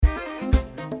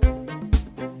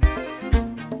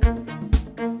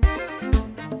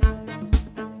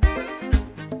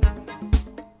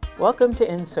Welcome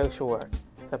to In Social Work,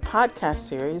 the podcast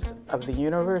series of the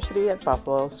University at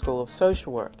Buffalo School of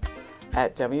Social Work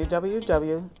at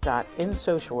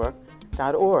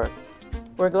www.insocialwork.org.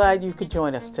 We're glad you could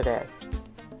join us today.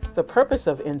 The purpose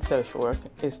of In Social Work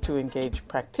is to engage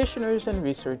practitioners and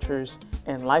researchers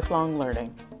in lifelong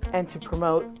learning and to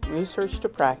promote research to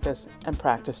practice and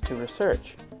practice to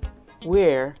research.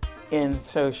 We're in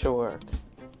social work.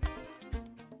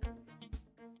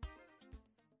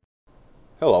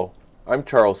 Hello, I'm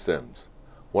Charles Sims,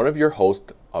 one of your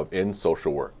hosts of In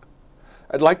Social Work.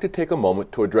 I'd like to take a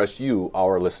moment to address you,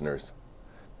 our listeners.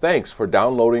 Thanks for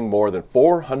downloading more than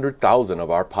 400,000 of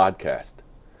our podcasts.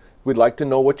 We'd like to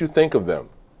know what you think of them.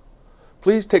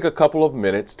 Please take a couple of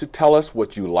minutes to tell us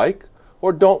what you like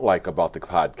or don't like about the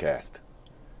podcast.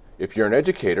 If you're an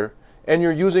educator and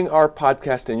you're using our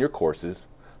podcast in your courses,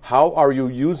 how are you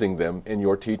using them in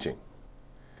your teaching?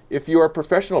 If you're a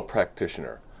professional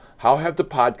practitioner, how have the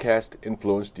podcast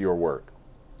influenced your work?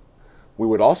 We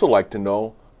would also like to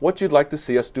know what you'd like to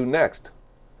see us do next.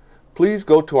 Please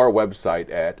go to our website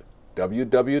at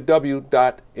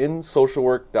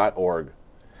www.insocialwork.org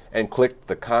and click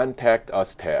the Contact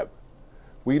Us tab.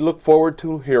 We look forward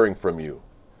to hearing from you.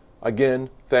 Again,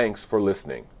 thanks for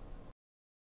listening.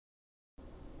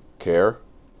 Care,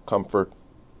 comfort,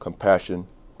 compassion,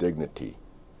 dignity.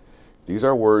 These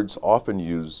are words often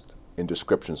used in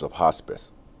descriptions of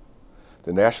hospice.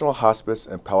 The National Hospice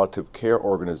and Palliative Care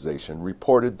Organization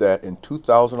reported that in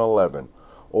 2011,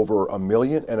 over 1.5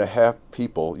 million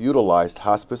people utilized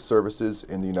hospice services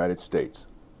in the United States.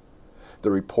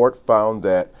 The report found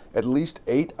that at least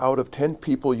 8 out of 10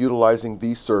 people utilizing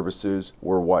these services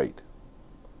were white.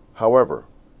 However,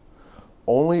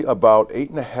 only about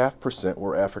 8.5%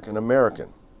 were African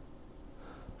American.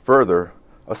 Further,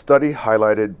 a study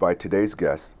highlighted by today's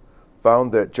guest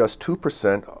found that just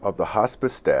 2% of the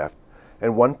hospice staff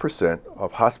and 1%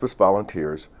 of hospice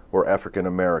volunteers were African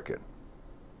American.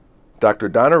 Dr.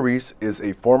 Dona Reese is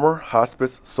a former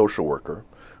hospice social worker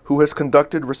who has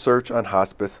conducted research on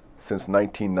hospice since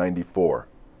 1994.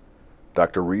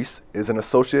 Dr. Reese is an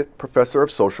associate professor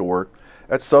of social work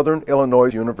at Southern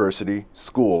Illinois University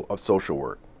School of Social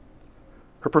Work.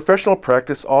 Her professional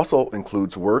practice also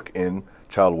includes work in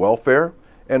child welfare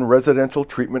and residential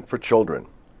treatment for children,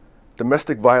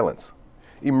 domestic violence,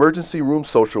 emergency room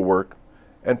social work,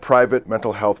 and private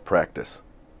mental health practice.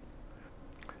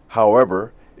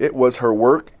 However, it was her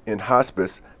work in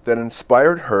hospice that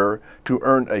inspired her to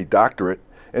earn a doctorate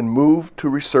and move to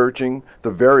researching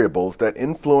the variables that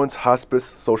influence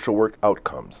hospice social work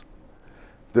outcomes.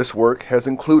 This work has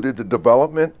included the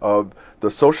development of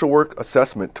the social work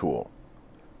assessment tool.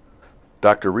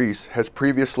 Dr. Reese has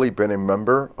previously been a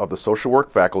member of the social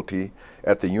work faculty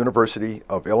at the University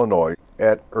of Illinois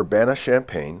at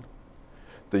Urbana-Champaign,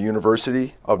 the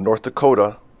University of North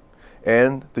Dakota,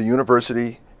 and the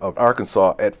University of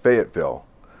Arkansas at Fayetteville,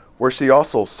 where she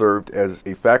also served as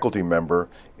a faculty member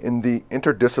in the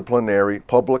interdisciplinary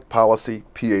public policy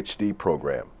PhD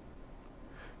program.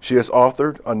 She has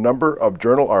authored a number of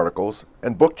journal articles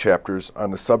and book chapters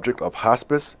on the subject of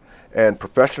hospice and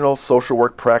professional social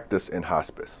work practice in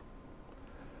hospice.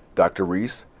 Dr.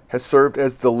 Reese has served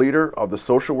as the leader of the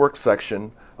social work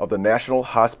section of the National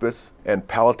Hospice and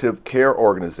Palliative Care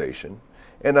Organization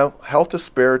and a health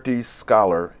disparities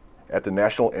scholar at the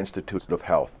National Institutes of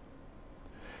Health.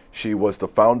 She was the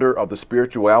founder of the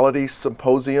Spirituality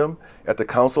Symposium at the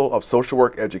Council of Social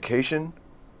Work Education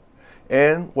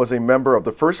and was a member of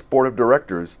the first board of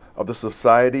directors of the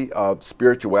Society of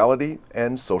Spirituality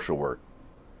and Social Work.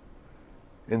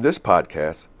 In this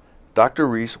podcast, Dr.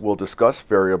 Reese will discuss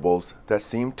variables that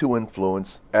seem to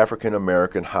influence African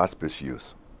American hospice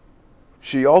use.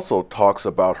 She also talks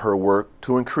about her work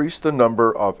to increase the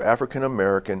number of African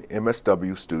American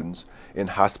MSW students in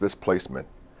hospice placement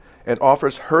and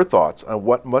offers her thoughts on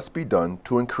what must be done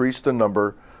to increase the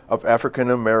number of African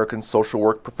American social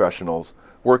work professionals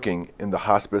working in the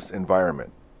hospice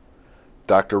environment.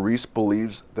 Dr. Reese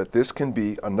believes that this can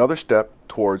be another step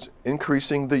towards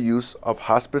increasing the use of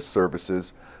hospice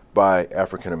services by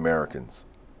African Americans.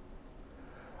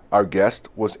 Our guest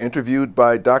was interviewed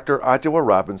by Dr. Ajua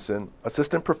Robinson,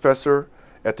 assistant professor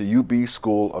at the UB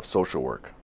School of Social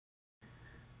Work.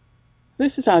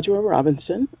 This is Ajua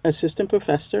Robinson, assistant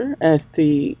professor at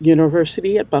the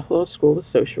University at Buffalo School of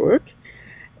Social Work.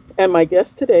 And my guest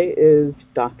today is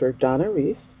Dr. Dona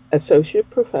Reese, associate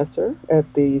professor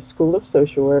at the School of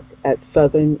Social Work at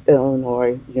Southern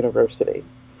Illinois University.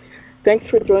 Thanks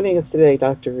for joining us today,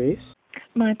 Dr. Reese.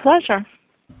 My pleasure.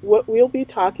 What we'll be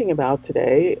talking about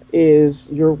today is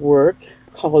your work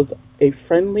called A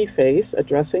Friendly Face,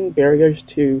 Addressing Barriers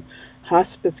to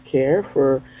Hospice Care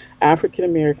for African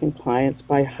American clients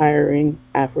by hiring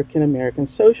African American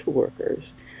social workers.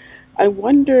 I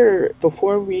wonder,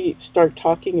 before we start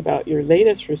talking about your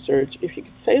latest research, if you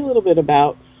could say a little bit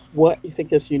about what you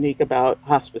think is unique about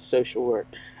hospice social work.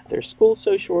 There's school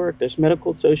social work, there's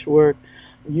medical social work.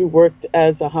 You worked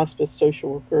as a hospice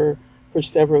social worker for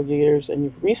several years, and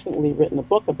you've recently written a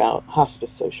book about hospice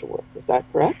social work. Is that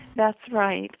correct? That's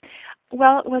right.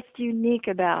 Well, what's unique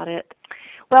about it?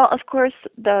 Well, of course,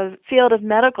 the field of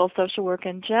medical social work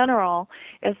in general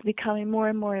is becoming more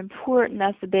and more important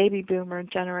as the baby boomer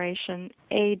generation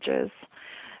ages,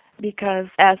 because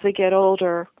as we get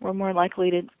older, we're more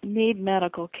likely to need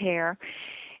medical care.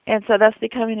 And so that's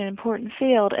becoming an important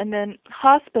field. And then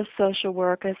hospice social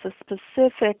work is a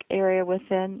specific area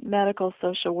within medical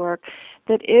social work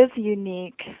that is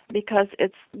unique because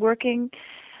it's working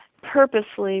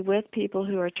purposely with people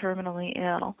who are terminally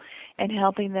ill and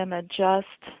helping them adjust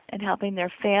and helping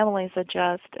their families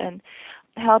adjust and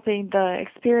helping the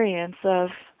experience of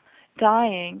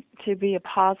dying to be a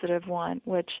positive one,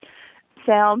 which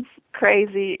sounds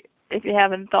crazy if you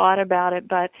haven't thought about it,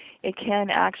 but it can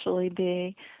actually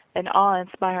be an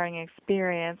awe-inspiring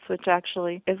experience, which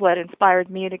actually is what inspired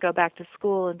me to go back to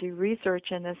school and do research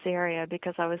in this area,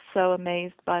 because I was so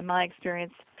amazed by my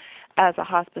experience as a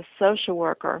hospice social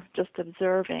worker, just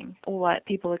observing what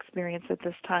people experience at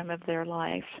this time of their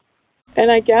life.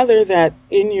 And I gather that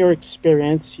in your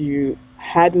experience, you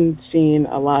hadn't seen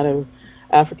a lot of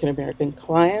African American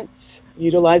clients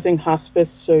utilizing hospice,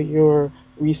 so your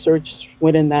research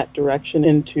went in that direction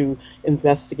into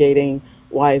investigating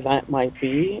why that might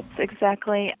be.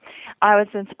 Exactly. I was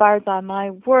inspired by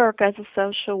my work as a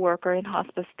social worker in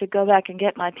hospice to go back and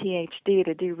get my PhD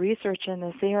to do research in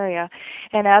this area.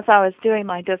 And as I was doing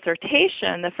my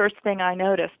dissertation, the first thing I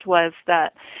noticed was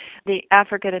that the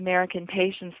African American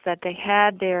patients that they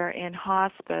had there in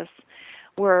hospice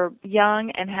were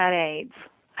young and had AIDS.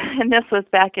 And this was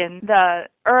back in the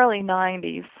early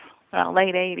 90s, well,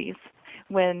 late 80s,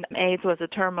 when AIDS was a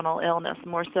terminal illness,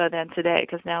 more so than today,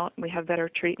 because now we have better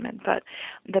treatment. But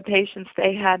the patients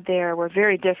they had there were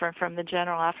very different from the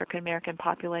general African American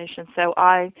population. So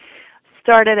I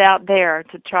started out there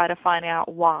to try to find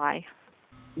out why.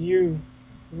 You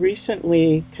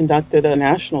recently conducted a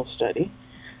national study.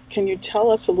 Can you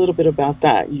tell us a little bit about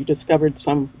that? You discovered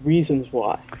some reasons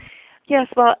why. Yes,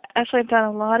 well, actually I've done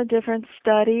a lot of different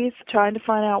studies trying to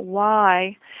find out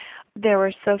why there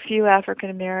were so few African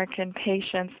American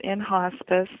patients in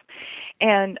hospice,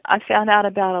 and I found out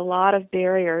about a lot of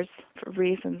barriers for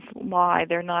reasons why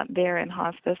they're not there in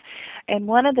hospice. And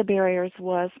one of the barriers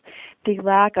was the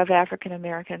lack of African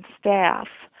American staff.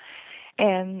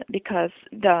 And because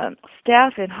the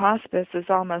staff in hospice is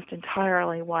almost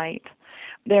entirely white.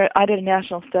 I did a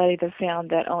national study that found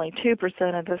that only 2%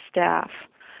 of the staff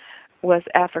was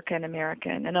African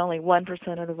American and only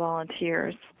 1% of the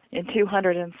volunteers in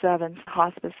 207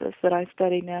 hospices that I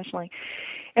studied nationally.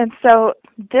 And so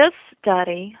this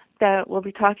study that we'll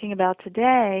be talking about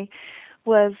today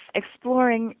was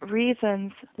exploring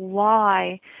reasons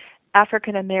why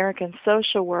African American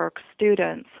social work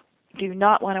students do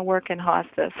not want to work in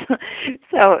hospice.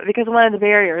 So, because one of the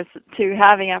barriers to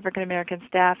having African American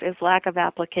staff is lack of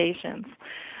applications.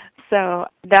 So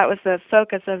that was the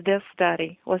focus of this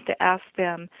study, was to ask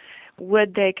them,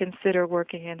 would they consider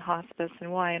working in hospice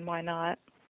and why not?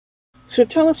 So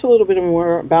tell us a little bit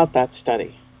more about that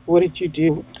study. What did you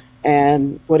do,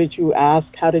 and what did you ask?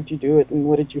 How did you do it, and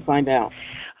what did you find out?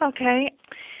 Okay.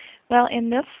 Well, in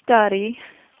this study,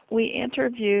 we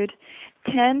interviewed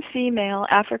 10 female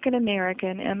African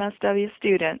American MSW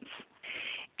students,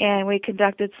 and we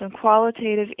conducted some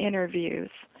qualitative interviews.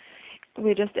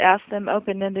 We just asked them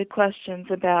open-ended questions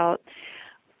about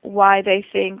why they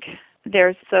think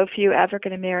there's so few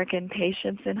African American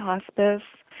patients in hospice,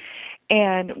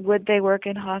 and would they work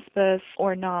in hospice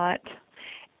or not.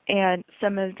 And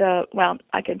some of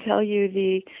I can tell you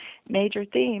the major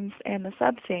themes and the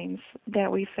sub-themes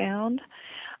that we found.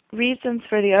 Reasons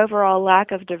for the overall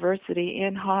lack of diversity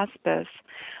in hospice.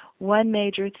 One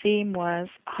major theme was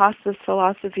hospice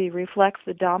philosophy reflects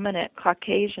the dominant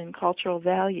Caucasian cultural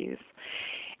values.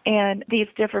 And these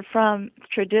differ from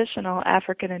traditional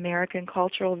African American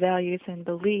cultural values and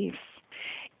beliefs,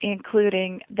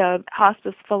 including the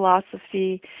hospice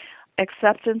philosophy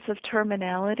acceptance of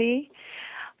terminality.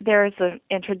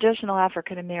 In traditional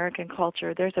African American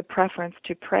culture, there's a preference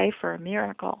to pray for a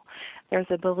miracle. There's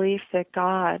a belief that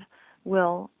God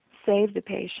will save the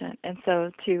patient. And so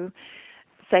to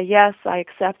say, yes, I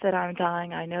accept that I'm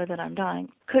dying, I know that I'm dying,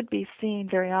 could be seen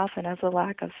very often as a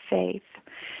lack of faith.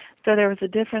 So there was a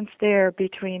difference there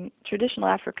between traditional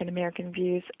African American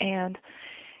views and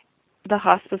the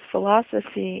hospice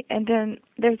philosophy. And then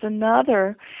there's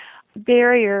another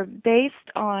barrier based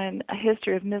on a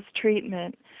history of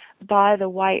mistreatment by the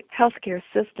white healthcare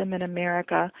system in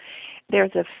America.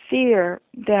 There's a fear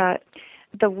that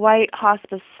the white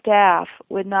hospice staff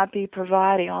would not be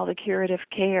providing all the curative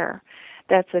care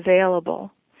that's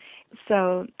available.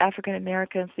 So African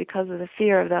Americans, because of the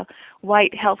fear of the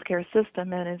white healthcare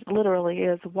system, and it literally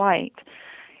is white,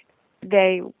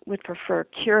 they would prefer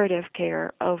curative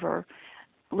care over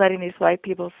letting these white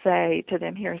people say to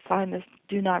them, here, sign this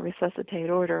do not resuscitate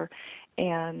order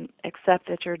and accept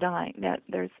that you're dying. That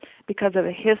there's, because of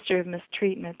a history of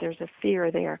mistreatment, there's a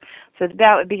fear there. So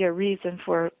that would be a reason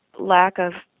for lack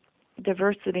of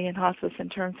diversity in hospice in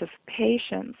terms of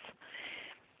patients.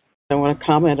 I want to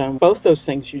comment on both those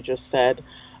things you just said.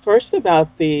 First,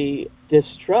 about the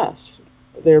distrust.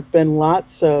 There have been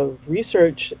lots of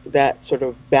research that sort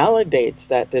of validates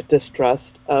that the distrust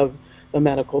of the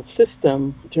medical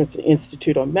system in terms of the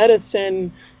Institute of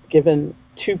Medicine, given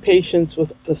two patients with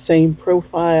the same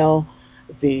profile,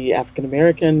 the African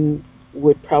American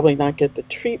would probably not get the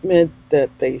treatment that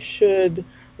they should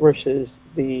versus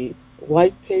the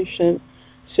white patient.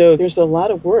 So there's a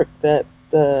lot of work that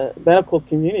the medical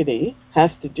community has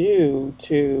to do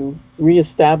to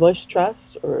reestablish trust,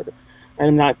 or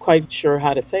I'm not quite sure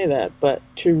how to say that, but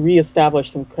to reestablish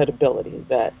some credibility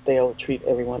that they'll treat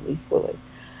everyone equally.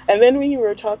 And then when you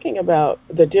were talking about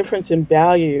the difference in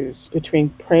values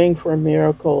between praying for a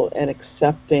miracle and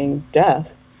accepting death,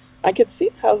 I could see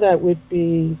how that would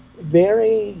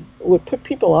put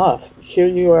people off. Here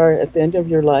you are at the end of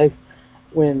your life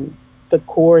when the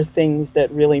core things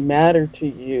that really matter to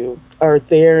you are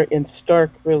there in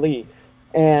stark relief.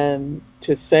 And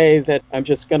to say that I'm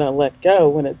just going to let go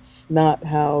when it's not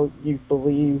how you've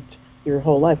believed your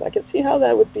whole life, I can see how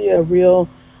that would be a real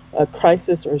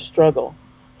crisis or struggle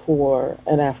for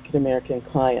an African American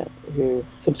client who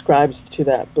subscribes to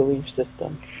that belief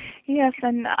system. Yes,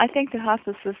 and I think the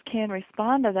hospices can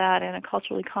respond to that in a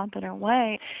culturally competent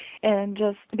way and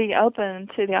just be open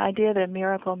to the idea that a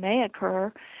miracle may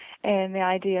occur and the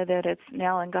idea that it's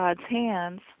now in God's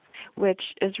hands, which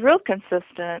is real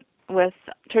consistent with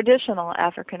traditional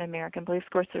African American beliefs.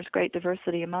 Of course, there's great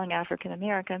diversity among African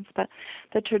Americans, but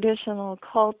the traditional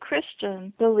cult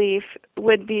Christian belief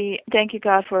would be, thank you,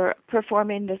 God, for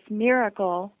performing this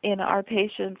miracle in our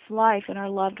patient's life, in our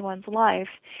loved one's life.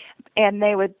 And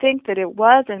they would think that it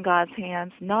was in God's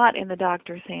hands, not in the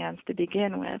doctor's hands to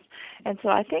begin with. And so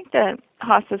I think that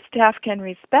hospice staff can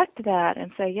respect that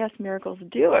and say, yes, miracles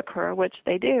do occur, which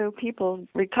they do. People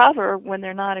recover when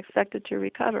they're not expected to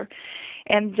recover.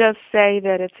 And just say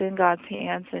that it's in God's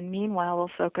hands, and meanwhile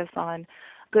we'll focus on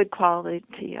good quality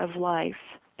of life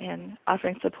and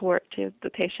offering support to the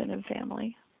patient and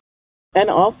family. And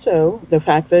also the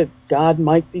fact that God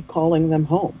might be calling them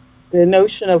home. The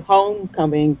notion of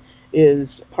homecoming is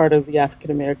part of the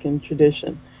African American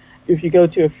tradition. If you go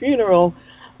to a funeral,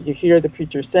 you hear the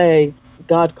preacher say,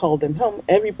 God called them home.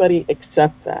 Everybody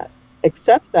accepts that,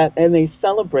 and they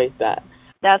celebrate that.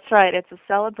 That's right. It's a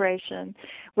celebration.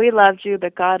 We loved you,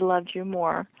 but God loved you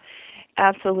more.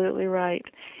 Absolutely right.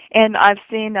 And I've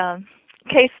seen a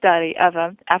case study of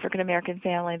an African-American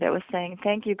family that was saying,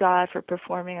 thank you, God, for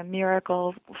performing a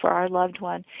miracle for our loved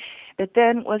one, but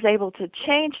then was able to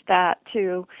change that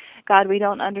to, God, we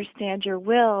don't understand your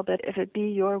will, but if it be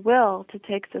your will to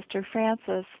take Sister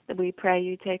Frances, we pray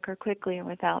you take her quickly and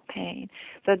without pain.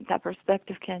 So that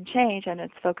perspective can change, and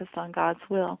it's focused on God's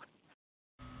will.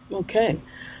 Okay.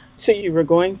 So you were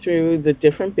going through the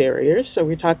different barriers. So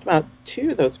we talked about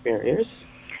two of those barriers.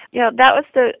 Yeah, that was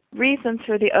the reasons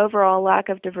for the overall lack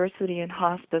of diversity in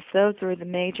hospice. Those were the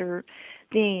major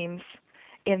themes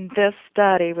in this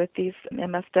study with these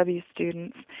MSW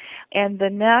students. And the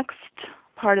next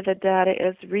part of the data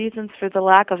is reasons for the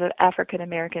lack of African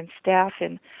American staff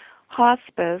in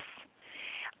hospice.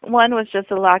 One was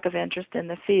just a lack of interest in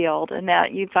the field, and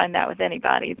that you find that with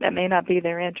anybody. That may not be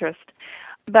their interest.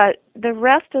 But the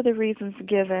rest of the reasons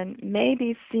given may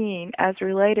be seen as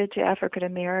related to African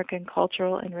American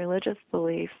cultural and religious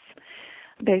beliefs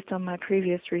based on my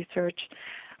previous research.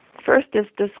 First is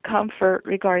discomfort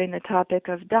regarding the topic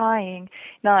of dying.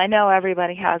 Now, I know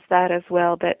everybody has that as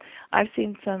well, but I've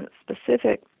seen some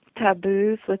specific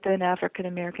taboos within African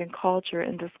American culture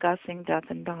in discussing death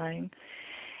and dying.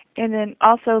 And then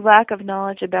also lack of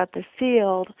knowledge about the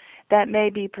field. That may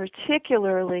be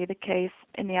particularly the case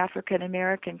in the African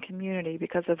American community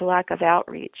because of lack of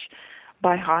outreach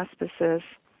by hospices.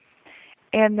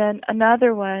 And then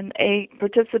another one, a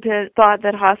participant thought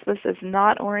that hospice is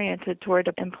not oriented toward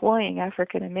employing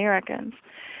African Americans.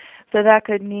 So that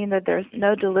could mean that there's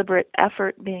no deliberate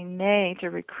effort being made to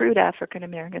recruit African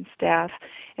American staff,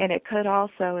 and it could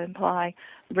also imply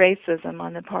racism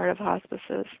on the part of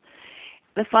hospices.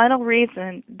 The final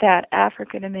reason that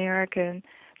African American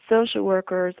social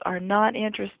workers are not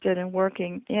interested in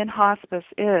working in hospice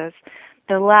is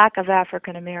the lack of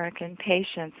African American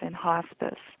patients in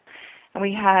hospice. And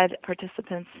we had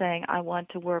participants saying, I want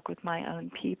to work with my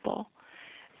own people.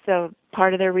 So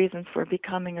part of their reasons for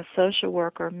becoming a social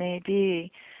worker may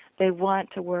be they want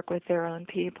to work with their own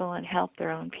people and help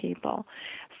their own people.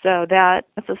 So that's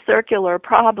a circular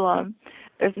problem.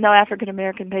 There's no African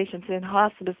American patients in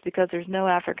hospice because there's no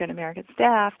African American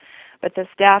staff, but the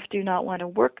staff do not want to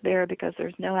work there because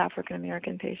there's no African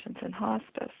American patients in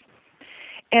hospice.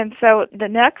 And so the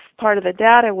next part of the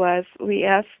data was we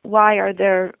asked, why are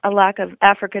there a lack of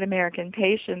African American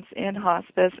patients in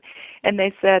hospice? And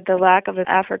they said the lack of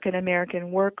African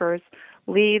American workers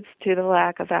leads to the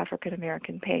lack of African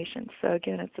American patients. So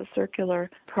again, it's a circular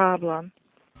problem.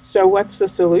 So what's the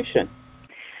solution?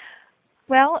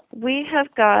 Well, we have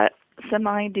got some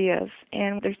ideas,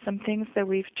 and there's some things that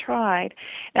we've tried.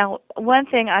 Now, one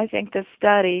thing I think this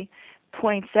study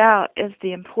points out is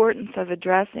the importance of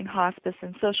addressing hospice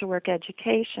and social work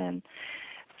education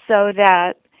so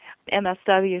that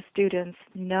MSW students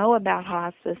know about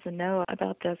hospice and know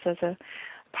about this as a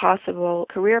possible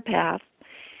career path.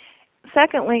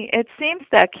 Secondly, it seems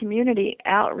that community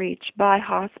outreach by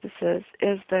hospices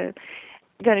is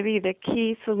going to be the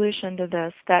key solution to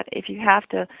this, that if you have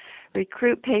to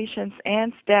recruit patients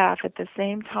and staff at the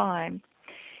same time,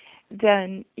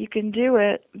 then you can do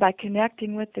it by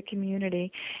connecting with the community.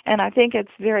 And I think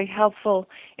it's very helpful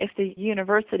if the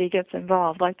university gets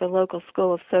involved, like the local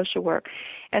school of social work.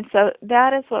 And so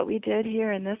that is what we did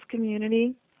here in this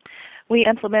community. We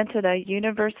implemented a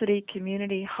university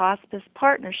community hospice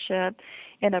partnership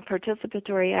in a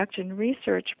participatory action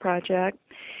research project.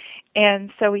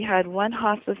 And so we had one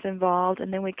hospice involved,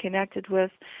 and then we connected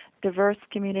with diverse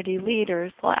community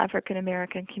leaders, African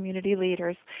American community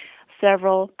leaders,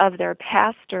 several of their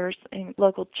pastors in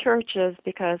local churches,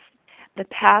 because the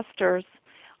pastors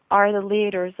are the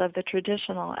leaders of the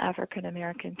traditional African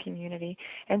American community.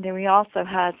 And then we also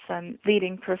had some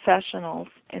leading professionals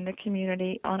in the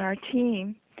community on our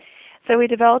team. So we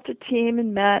developed a team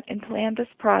and met and planned this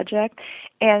project,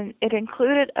 and it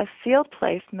included a field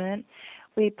placement.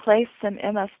 We placed some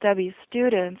MSW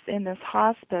students in this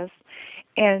hospice,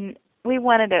 and we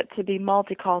wanted it to be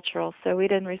multicultural, so we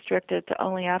didn't restrict it to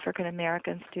only African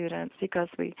American students because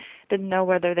we didn't know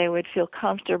whether they would feel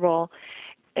comfortable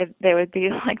if they would be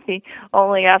like the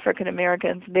only African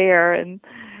Americans there and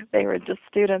they were just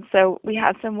students. So we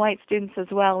had some white students as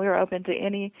well. We were open to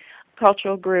any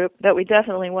cultural group, but we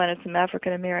definitely wanted some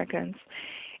African Americans.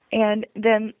 And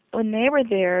then when they were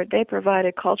there, they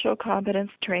provided cultural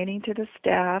competence training to the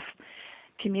staff,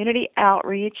 community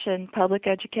outreach and public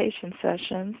education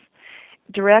sessions,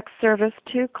 direct service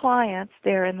to clients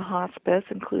there in the hospice,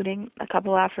 including a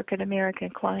couple African American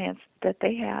clients that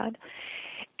they had.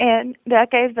 And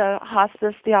that gave the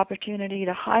hospice the opportunity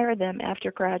to hire them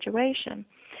after graduation.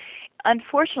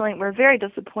 Unfortunately, we're very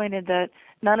disappointed that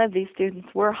none of these students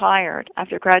were hired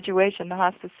after graduation. The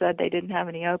hospice said they didn't have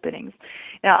any openings.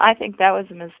 Now, I think that was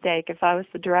a mistake. If I was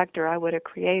the director, I would have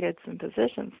created some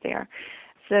positions there.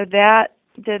 So that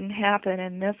didn't happen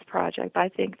in this project. I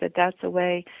think that that's a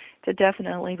way to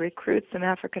definitely recruit some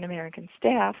African American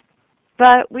staff.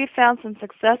 But we found some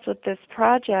success with this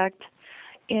project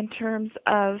in terms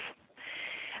of,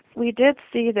 we did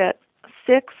see that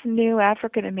 6 new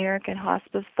African American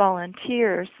hospice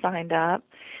volunteers signed up,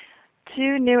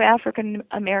 2 new African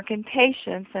American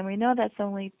patients, and we know that's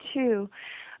only 2,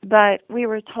 but we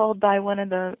were told by one of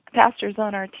the pastors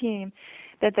on our team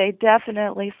that they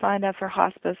definitely signed up for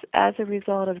hospice as a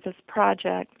result of this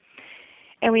project.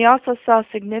 And we also saw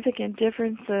significant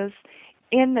differences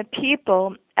in the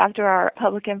people after our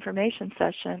public information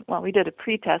session. Well, we did a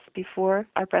pre-test before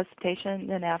our presentation and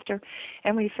then after,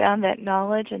 and we found that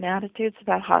knowledge and attitudes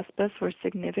about hospice were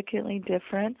significantly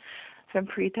different from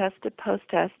pre-test to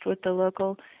post-test with the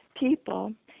local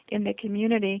people in the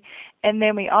community. And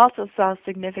then we also saw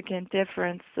significant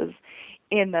differences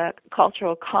in the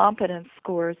cultural competence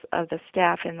scores of the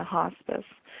staff in the hospice.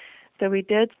 So we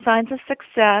did signs of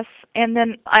success. And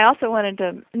then I also wanted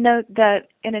to note that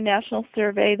in a national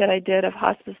survey that I did of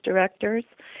hospice directors,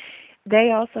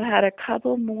 they also had a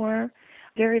couple more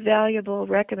very valuable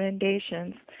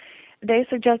recommendations. They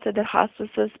suggested that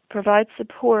hospices provide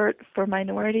support for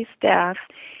minority staff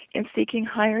in seeking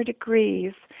higher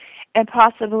degrees, and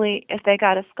possibly if they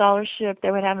got a scholarship,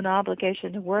 they would have an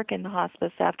obligation to work in the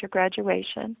hospice after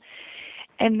graduation.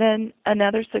 And then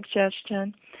another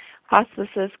suggestion,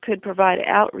 hospices could provide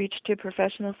outreach to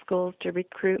professional schools to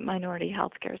recruit minority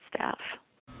healthcare staff.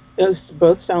 Those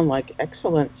both sound like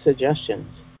excellent suggestions.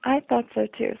 I thought so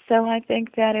too. So I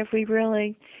think that if we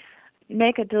really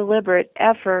make a deliberate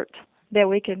effort that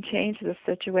we can change the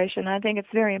situation. I think it's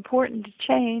very important to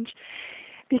change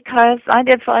because I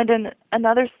did find in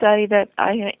another study that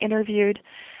I interviewed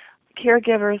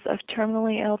caregivers of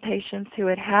terminally ill patients who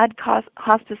had had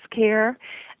hospice care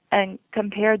and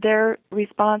compared their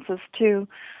responses to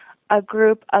a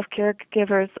group of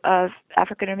caregivers of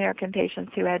African American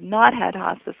patients who had not had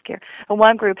hospice care. And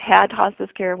one group had hospice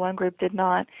care, one group did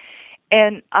not.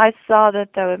 And I saw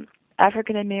that the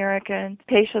African American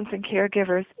patients and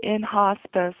caregivers in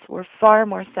hospice were far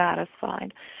more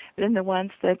satisfied than the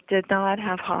ones that did not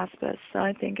have hospice. So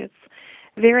I think it's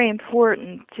very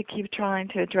important to keep trying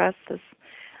to address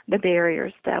the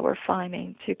barriers that we're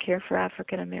finding to care for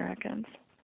African Americans.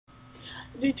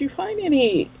 Did you find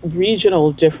any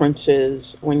regional differences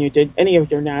when you did any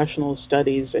of your national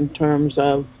studies in terms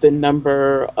of the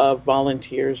number of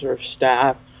volunteers or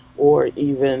staff or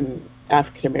even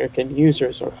African American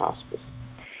users of hospice?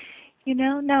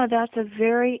 No, that's a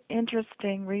very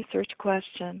interesting research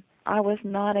question. I was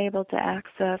not able to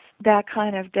access that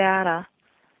kind of data,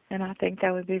 and I think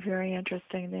that would be very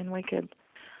interesting. Then we could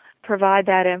provide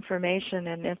that information,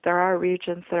 and if there are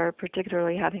regions that are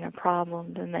particularly having a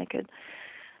problem, then they could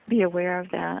be aware of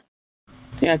that.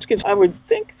 Yeah, it's because I would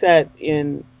think that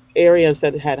in areas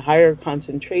that had higher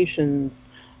concentrations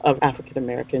of African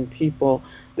American people,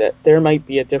 that there might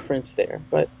be a difference there,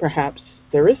 but perhaps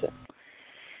there isn't.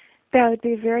 That would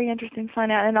be very interesting to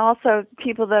find out. And also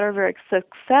people that are very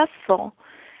successful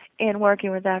in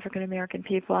working with African American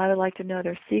people, I would like to know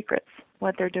their secrets,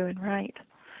 what they're doing right.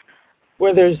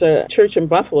 Well, there's a church in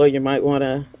Buffalo you might want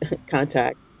to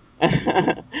contact.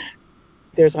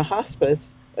 There's a hospice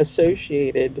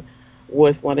associated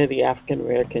with one of the African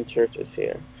American churches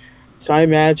here. So I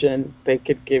imagine they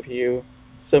could give you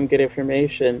some good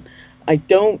information. I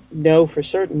don't know for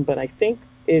certain, but I think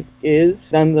it is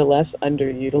nonetheless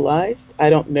underutilized. I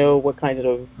don't know what kind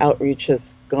of outreach has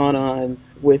gone on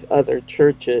with other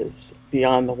churches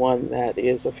beyond the one that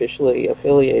is officially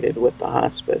affiliated with the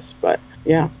hospice, but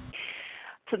yeah.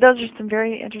 So those are some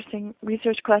very interesting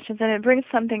research questions, and it brings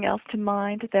something else to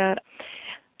mind that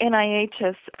NIH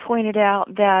has pointed out,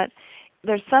 that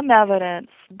there's some evidence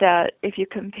that if you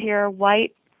compare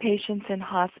white patients in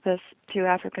hospice to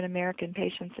African American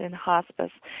patients in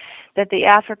hospice, that the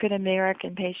African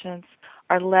American patients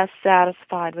are less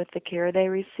satisfied with the care they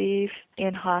receive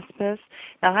in hospice.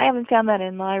 Now, I haven't found that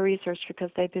in my research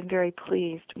because they've been very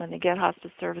pleased when they get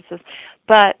hospice services,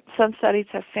 but some studies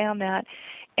have found that.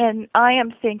 And I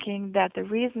am thinking that the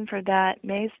reason for that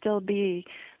may still be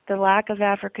the lack of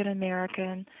African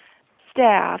American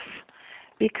staff,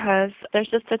 because there's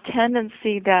just a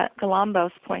tendency that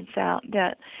Columbus points out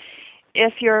that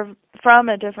if you're from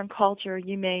a different culture,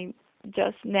 you may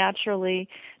just naturally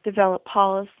develop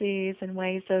policies and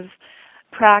ways of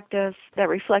practice that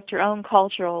reflect your own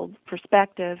cultural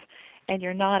perspective, and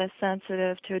you're not as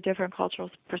sensitive to a different cultural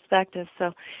perspective.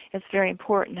 So it's very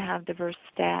important to have diverse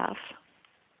staff.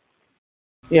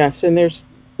 Yes, and there's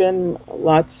been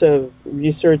lots of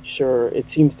research, or it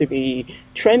seems to be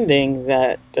trending,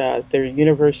 that their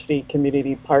university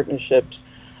community partnerships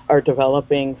are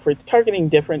developing for targeting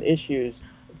different issues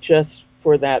just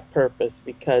for that purpose,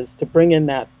 because to bring in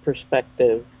that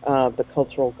perspective, the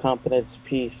cultural competence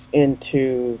piece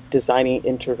into designing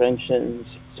interventions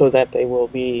so that they will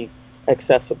be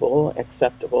accessible,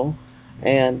 acceptable,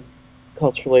 and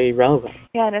culturally relevant.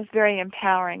 Yeah, and it's very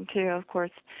empowering too, of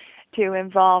course, to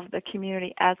involve the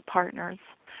community as partners.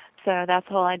 So that's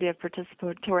the whole idea of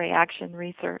participatory action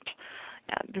research.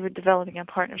 We're developing a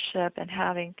partnership and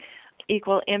having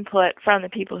equal input from the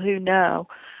people who know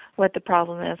what the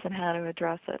problem is and how to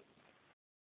address it.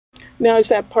 Now, is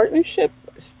that partnership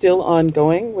still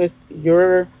ongoing with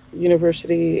your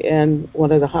university and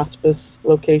one of the hospice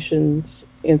locations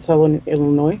in Southern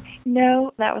Illinois?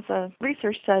 No, that was a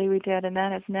research study we did, and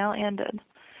that has now ended.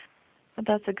 But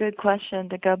that's a good question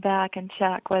to go back and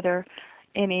check whether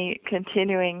any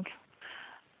continuing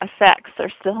effects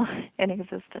are still in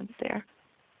existence there.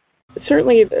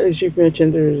 Certainly, as you've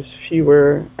mentioned, there's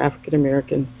fewer African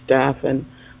American staff and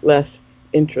less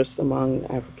interest among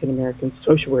African American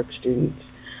social work students.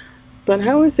 But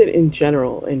how is it in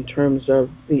general in terms of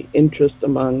the interest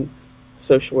among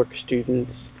social work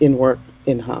students in work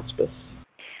in hospice?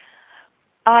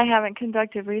 I haven't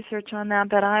conducted research on that,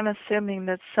 but I'm assuming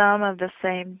that some of the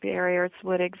same barriers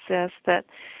would exist, that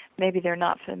maybe they're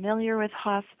not familiar with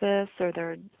hospice, or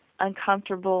they're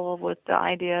uncomfortable with the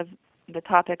idea of the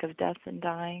topic of death and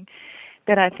dying,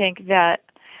 then I think that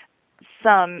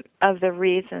some of the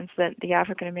reasons that the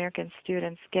African American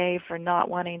students gave for not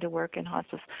wanting to work in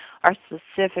hospice are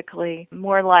specifically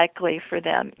more likely for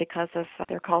them because of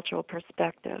their cultural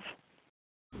perspective.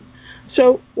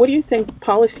 So, what do you think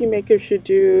policymakers should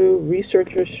do,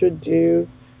 researchers should do,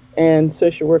 and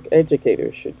social work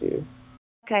educators should do?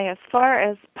 Okay, as far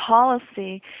as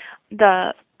policy,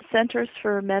 the Centers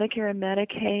for Medicare and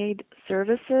Medicaid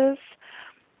Services,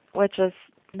 which is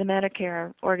the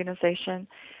Medicare organization,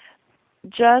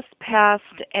 just passed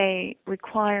a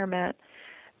requirement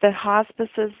that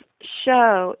hospices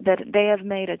show that they have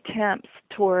made attempts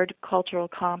toward cultural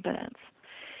competence.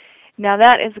 Now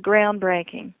that is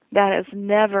groundbreaking. That has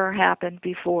never happened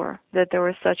before, that there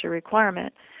was such a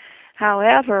requirement.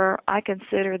 However, I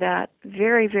consider that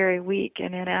very, very weak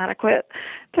and inadequate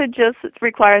to just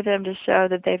require them to show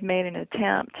that they've made an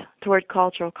attempt toward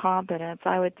cultural competence.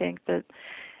 I would think that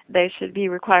they should be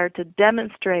required to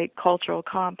demonstrate cultural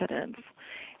competence,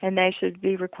 and they should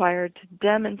be required to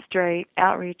demonstrate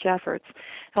outreach efforts.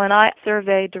 When I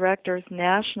surveyed directors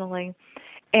nationally,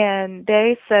 and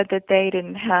they said that they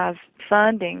didn't have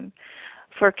funding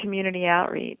for community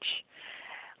outreach.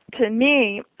 To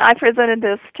me, I presented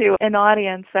this to an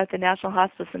audience at the National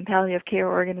Hospice and Palliative Care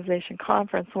Organization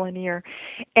conference one year,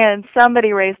 and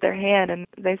somebody raised their hand and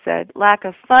they said, lack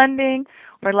of funding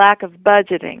or lack of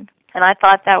budgeting. And I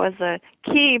thought that was a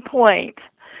key point,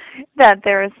 that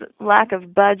there is lack of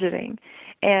budgeting.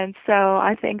 And so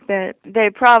I think that they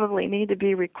probably need to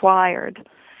be required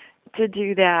to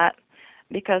do that,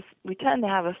 because we tend to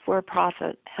have a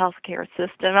for-profit healthcare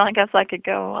system. I guess I could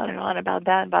go on and on about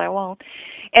that, but I won't.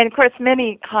 And of course,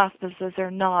 many hospices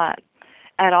are not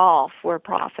at all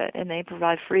for-profit, and they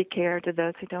provide free care to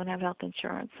those who don't have health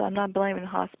insurance. So I'm not blaming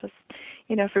hospice,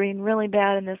 for being really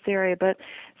bad in this area, but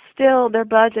still their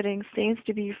budgeting seems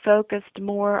to be focused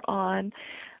more on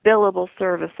billable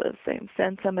services. They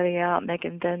send somebody out and they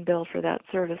can then bill for that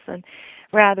service, and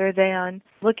rather than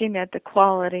looking at the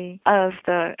quality of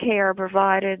the care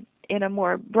provided in a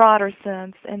more broader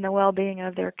sense in the well-being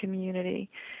of their community.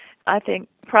 I think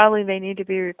probably they need to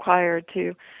be required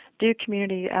to do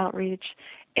community outreach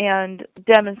and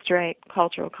demonstrate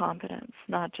cultural competence,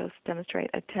 not just demonstrate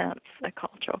attempts at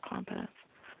cultural competence.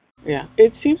 Yeah,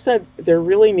 it seems that there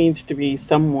really needs to be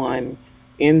someone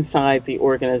inside the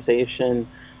organization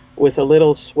with a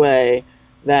little sway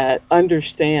that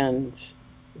understands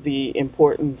the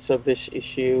importance of this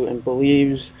issue and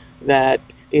believes that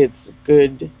it's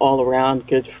good all around,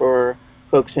 good for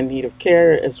folks in need of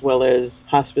care as well as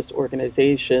hospice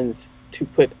organizations to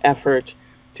put effort,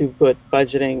 to put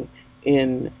budgeting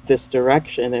in this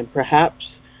direction. And perhaps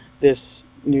this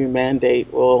new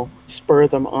mandate will spur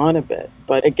them on a bit.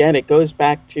 But again, it goes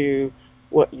back to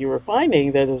what you were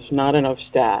finding, that there's not enough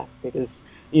staff, because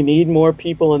you need more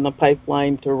people in the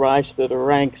pipeline to rise through the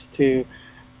ranks to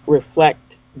reflect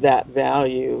that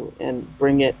value and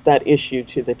bring that issue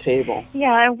to the table.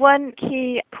 Yeah, and one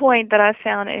key point that I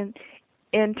found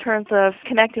in terms of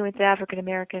connecting with the African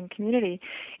American community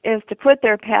is to put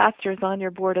their pastors on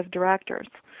your board of directors.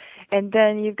 And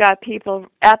then you've got people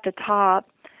at the top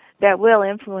that will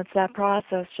influence that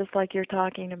process, just like you're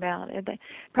talking about. And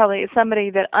probably somebody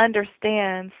that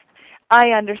understands.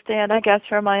 I understand, I guess,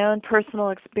 from my own personal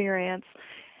experience,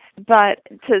 but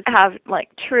to have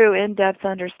true in-depth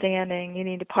understanding, you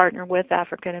need to partner with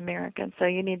African Americans. So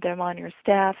you need them on your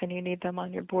staff and you need them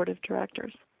on your board of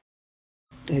directors.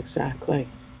 Exactly.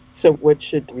 So what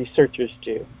should researchers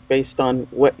do based on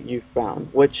what you've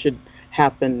found? What should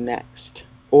happen next?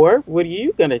 Or what are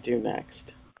you going to do next?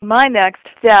 My next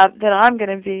step that I'm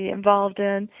going to be involved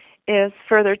in is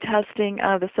further testing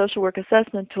of the social work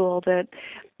assessment tool that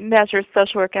measures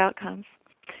social work outcomes.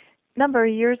 A number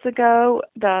of years ago,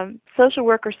 the social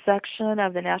worker section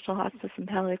of the National Hospice and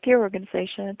Palliative Care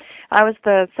Organization, I was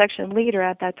the section leader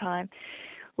at that time,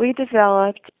 we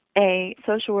developed a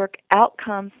social work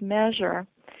outcomes measure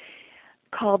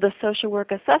called the social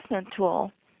work assessment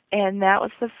tool, and that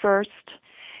was the first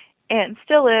and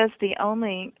still is the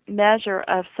only measure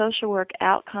of social work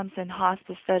outcomes in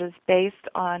hospice that is based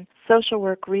on social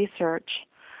work research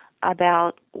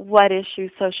about what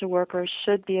issues social workers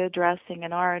should be addressing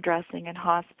and are addressing in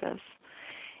hospice,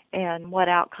 and what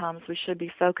outcomes we should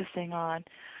be focusing on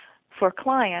for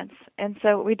clients. And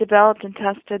so we developed and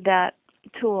tested that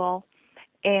tool,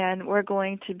 and we're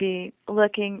going to be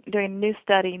doing a new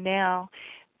study now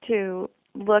to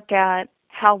look at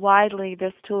how widely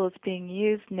this tool is being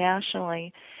used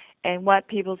nationally and what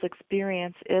people's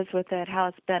experience is with it, how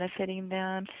it's benefiting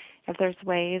them, if there's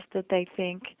ways that they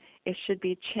think it should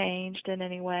be changed in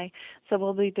any way. So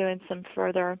we'll be doing some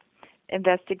further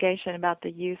investigation about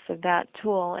the use of that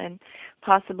tool and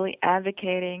possibly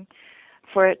advocating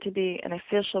for it to be an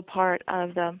official part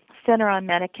of the Center on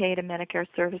Medicaid and Medicare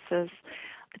Services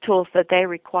tools that they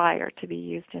require to be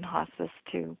used in hospice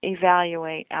to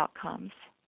evaluate outcomes.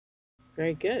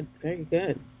 Very good, very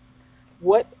good.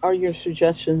 What are your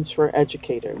suggestions for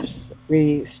educators?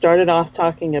 We started off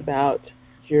talking about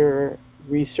your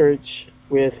research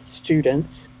with students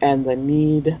and the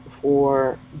need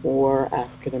for more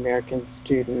African American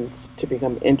students to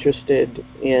become interested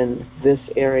in this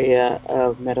area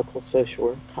of medical social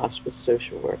work, hospice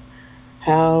social work.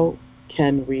 How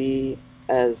can we,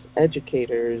 as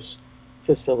educators,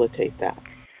 facilitate that?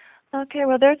 Okay,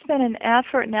 well, there's been an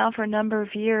effort now for a number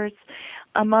of years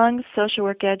among social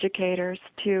work educators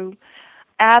to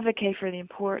advocate for the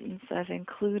importance of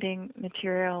including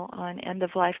material on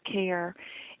end-of-life care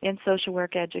in social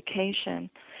work education.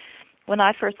 When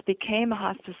I first became a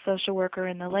hospice social worker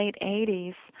in the late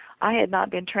 80s, I had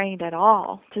not been trained at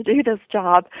all to do this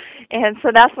job. And so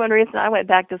that's one reason I went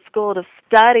back to school to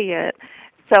study it,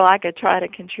 so I could try to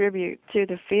contribute to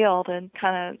the field and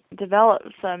kind of develop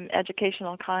some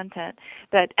educational content.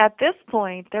 But at this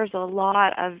point, there's a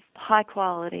lot of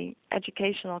high-quality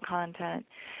educational content,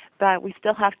 but we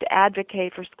still have to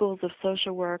advocate for schools of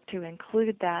social work to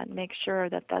include that and make sure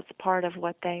that that's part of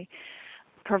what they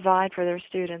provide for their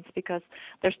students, because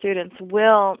their students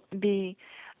will be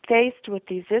faced with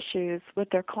these issues with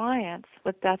their clients,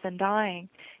 with death and dying,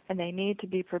 and they need to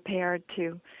be prepared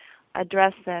to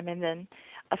address them. And then,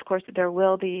 of course, there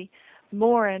will be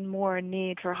more and more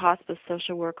need for hospice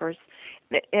social workers.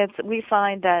 We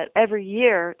find that every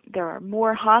year there are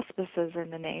more hospices in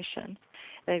the nation.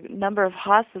 The number of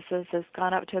hospices has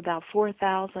gone up to about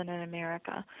 4,000 in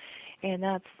America, and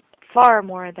that's far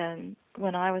more than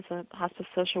when I was a hospice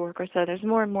social worker. So there's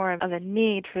more and more of a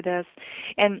need for this.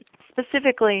 And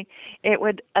specifically, it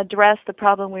would address the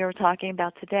problem we were talking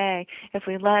about today. If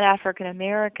we let African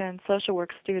American social work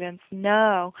students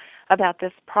know about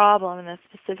this problem and the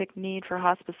specific need for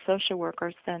hospice social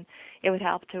workers, then it would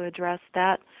help to address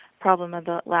that problem of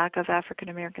the lack of African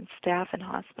American staff in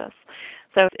hospice.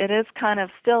 So it is kind of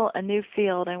still a new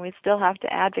field, and we still have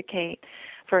to advocate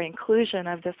for inclusion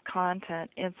of this content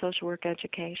in social work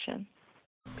education.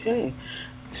 Okay.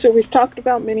 So we've talked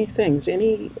about many things.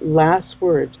 Any last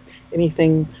words?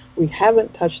 Anything we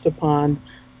haven't touched upon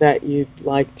that you'd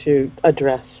like to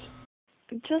address?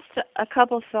 Just a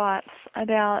couple thoughts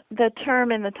about the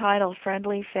term in the title,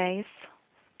 friendly face.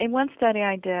 In one study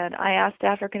I did, I asked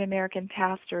African American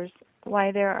pastors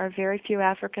why there are very few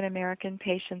African American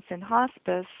patients in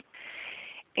hospice,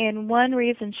 and one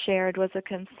reason shared was a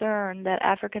concern that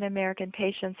African American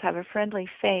patients have a friendly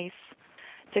face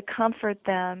to comfort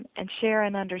them and share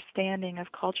an understanding of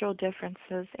cultural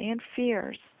differences and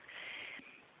fears.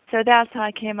 So that's how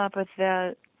I came up with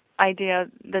the idea,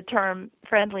 the term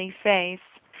friendly face.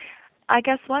 I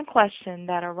guess one question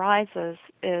that arises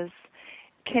is,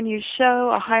 can you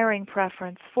show a hiring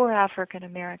preference for African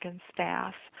American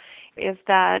staff? Is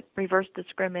that reverse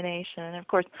discrimination? And of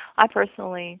course, I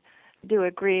personally do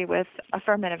agree with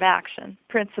affirmative action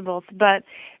principles, but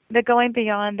going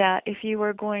beyond that, if you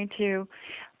were going to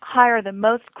hire the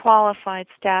most qualified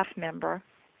staff member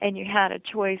and you had a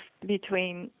choice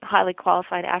between a highly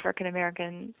qualified African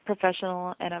American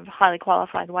professional and a highly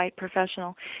qualified white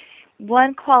professional,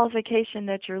 one qualification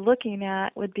that you're looking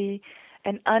at would be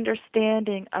an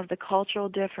understanding of the cultural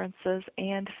differences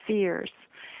and fears.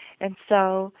 And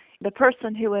so the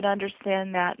person who would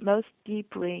understand that most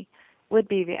deeply would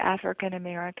be the African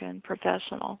American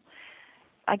professional.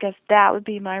 I guess that would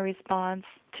be my response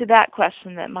to that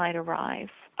question that might arise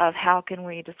of how can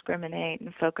we discriminate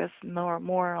and focus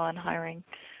more on hiring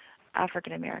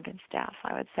African American staff.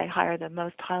 I would say hire the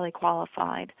most highly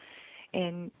qualified,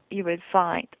 and you would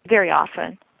find very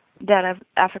often that an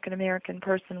African American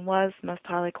person was most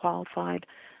highly qualified,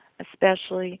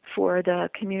 especially for the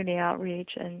community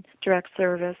outreach and direct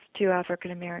service to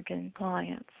African American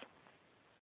clients.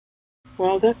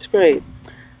 Well, that's great.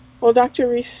 Well, Dr.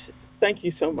 Reese, thank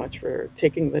you so much for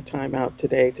taking the time out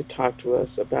today to talk to us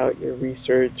about your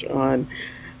research on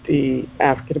the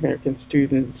African American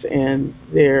students and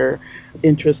their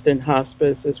interest in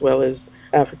hospice, as well as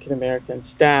African American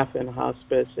staff in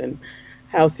hospice, and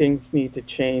how things need to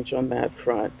change on that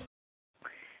front.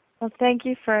 Well, thank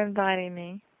you for inviting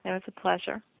me. It was a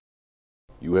pleasure.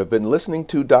 You have been listening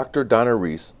to Dr. Dona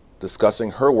Reese discussing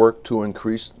her work to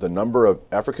increase the number of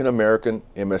African American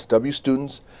MSW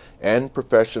students and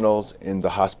professionals in the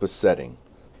hospice setting,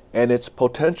 and its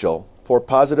potential for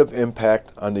positive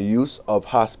impact on the use of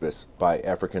hospice by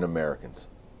African Americans.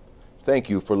 Thank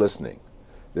you for listening.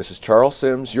 This is Charles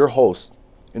Sims, your host,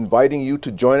 inviting you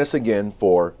to join us again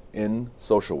for In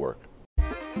Social Work.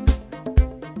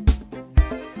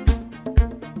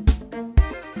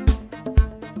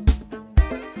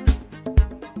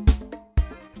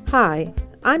 Hi,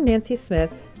 I'm Nancy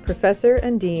Smith, Professor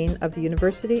and Dean of the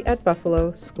University at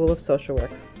Buffalo School of Social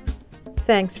Work.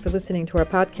 Thanks for listening to our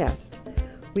podcast.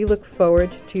 We look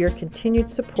forward to your continued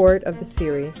support of the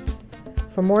series.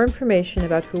 For more information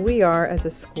about who we are as a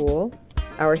school,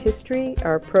 our history,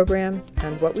 our programs,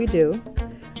 and what we do,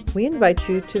 we invite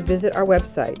you to visit our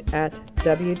website at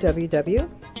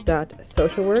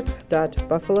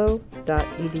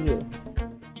www.socialwork.buffalo.edu.